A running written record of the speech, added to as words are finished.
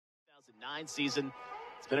2009 season.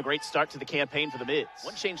 It's been a great start to the campaign for the Mids.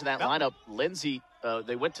 One change in that lineup, Lindsey,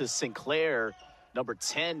 they went to Sinclair, number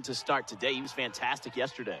 10, to start today. He was fantastic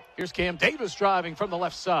yesterday. Here's Cam Davis driving from the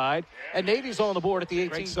left side, and Navy's on the board at the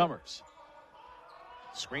 18. Summers.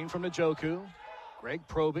 Screen from Njoku. Greg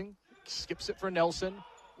probing, skips it for Nelson.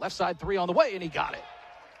 Left side three on the way, and he got it.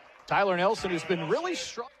 Tyler Nelson, who's been really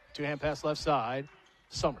strong. Two-hand pass left side.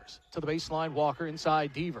 Summers to the baseline. Walker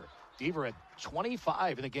inside Deaver. Deaver at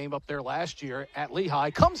 25 in the game up there last year at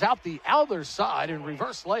Lehigh. Comes out the other side, and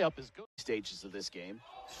reverse layup is good. Stages of this game.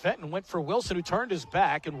 Fenton went for Wilson, who turned his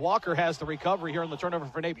back, and Walker has the recovery here on the turnover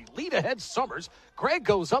for Navy. Lead ahead Summers. Greg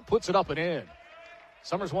goes up, puts it up and in.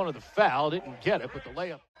 Summers wanted the foul, didn't get it, but the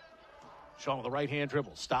layup. Sean with the right-hand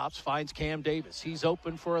dribble. Stops, finds Cam Davis. He's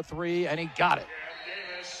open for a three, and he got it.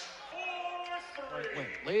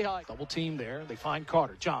 Lehigh, double team there. They find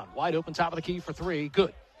Carter. John, wide open, top of the key for three.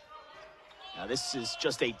 Good. Now, this is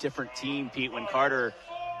just a different team, Pete, when Carter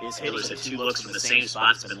is hitting the two looks from the same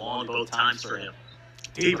spot. It's been long both times for him.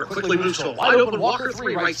 Deaver quickly moves to a wide open Walker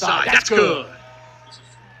three right side. That's good.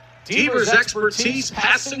 Deaver's expertise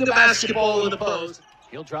passing the basketball in the post.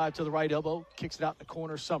 He'll drive to the right elbow, kicks it out in the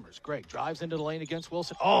corner. Summers. Greg drives into the lane against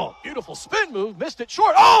Wilson. Oh, beautiful spin move. Missed it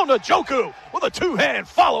short. Oh, Njoku with a two-hand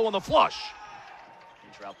follow on the flush.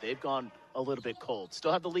 They've gone a little bit cold.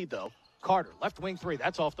 Still have the lead, though. Carter, left wing three.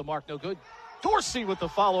 That's off the mark. No good. Dorsey with the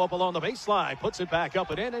follow-up along the baseline. Puts it back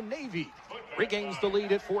up and in, and Navy regains the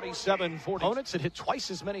lead at 47-40. Opponents had hit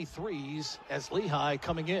twice as many threes as Lehigh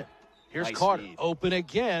coming in. Here's nice Carter. lead. Open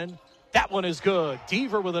again. That one is good.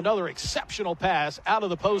 Deaver with another exceptional pass out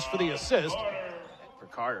of the post for the assist. For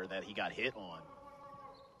Carter that he got hit on.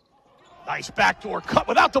 Nice backdoor cut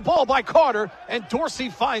without the ball by Carter, and Dorsey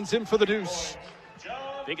finds him for the deuce.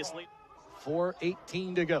 Biggest lead.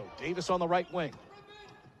 4:18 to go. Davis on the right wing.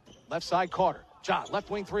 Left side, Carter. John,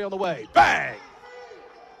 left wing three on the way. Bang!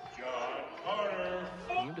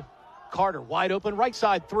 Carter wide open, right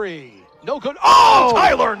side three. No good. Oh!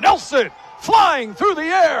 Tyler Nelson flying through the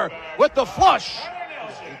air with the flush.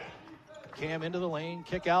 Cam into the lane,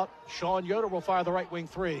 kick out. Sean Yoder will fire the right wing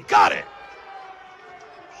three. Got it!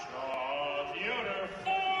 Sean Yoder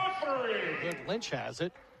for three. Good. Lynch has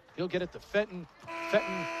it. He'll get it to Fenton.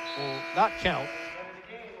 Fenton will not count.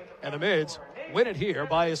 And the Mids win it here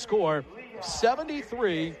by a score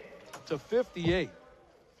 73-58.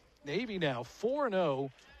 Navy now 4-0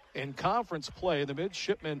 in conference play. The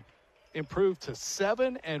Midshipmen improved to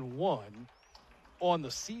 7-1 on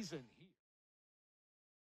the season.